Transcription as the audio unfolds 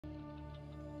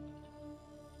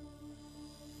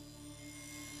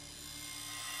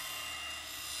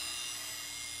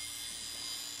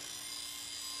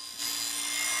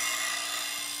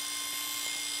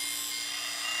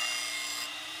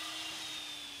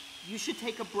You should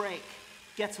take a break.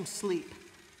 Get some sleep.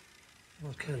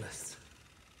 We're careless.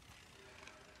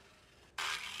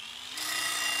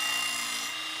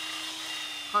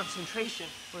 Concentration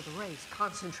for the race.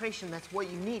 Concentration, that's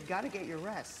what you need. Gotta get your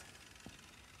rest.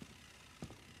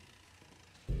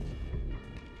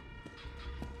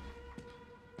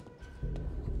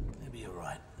 Maybe you're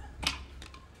right.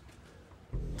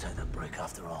 Take that break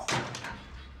after all.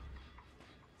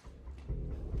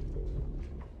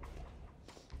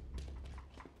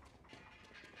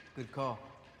 Good call.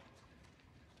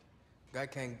 Guy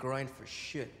can't grind for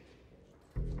shit.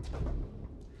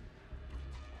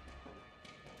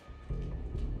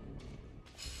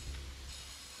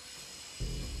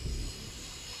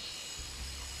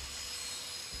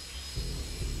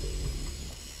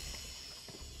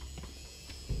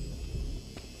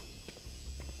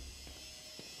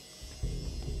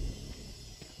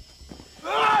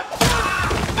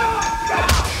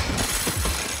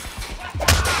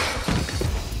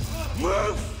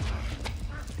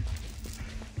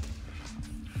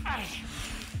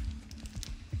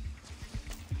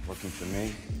 Looking for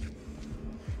me?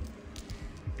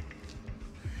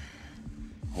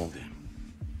 Hold him.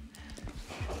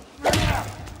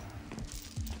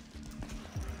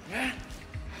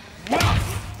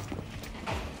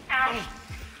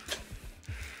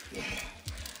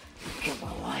 Killed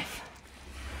my wife.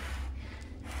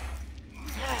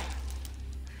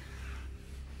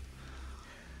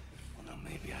 Well, no,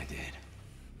 maybe I did.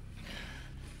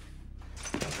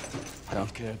 I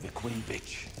don't care if the queen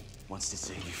bitch wants to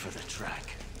save you for the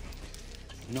track.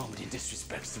 Nobody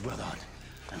disrespects the brotherhood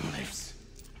and lives.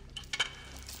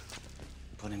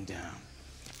 Put him down.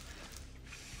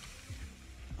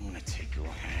 I'm gonna take your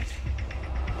head.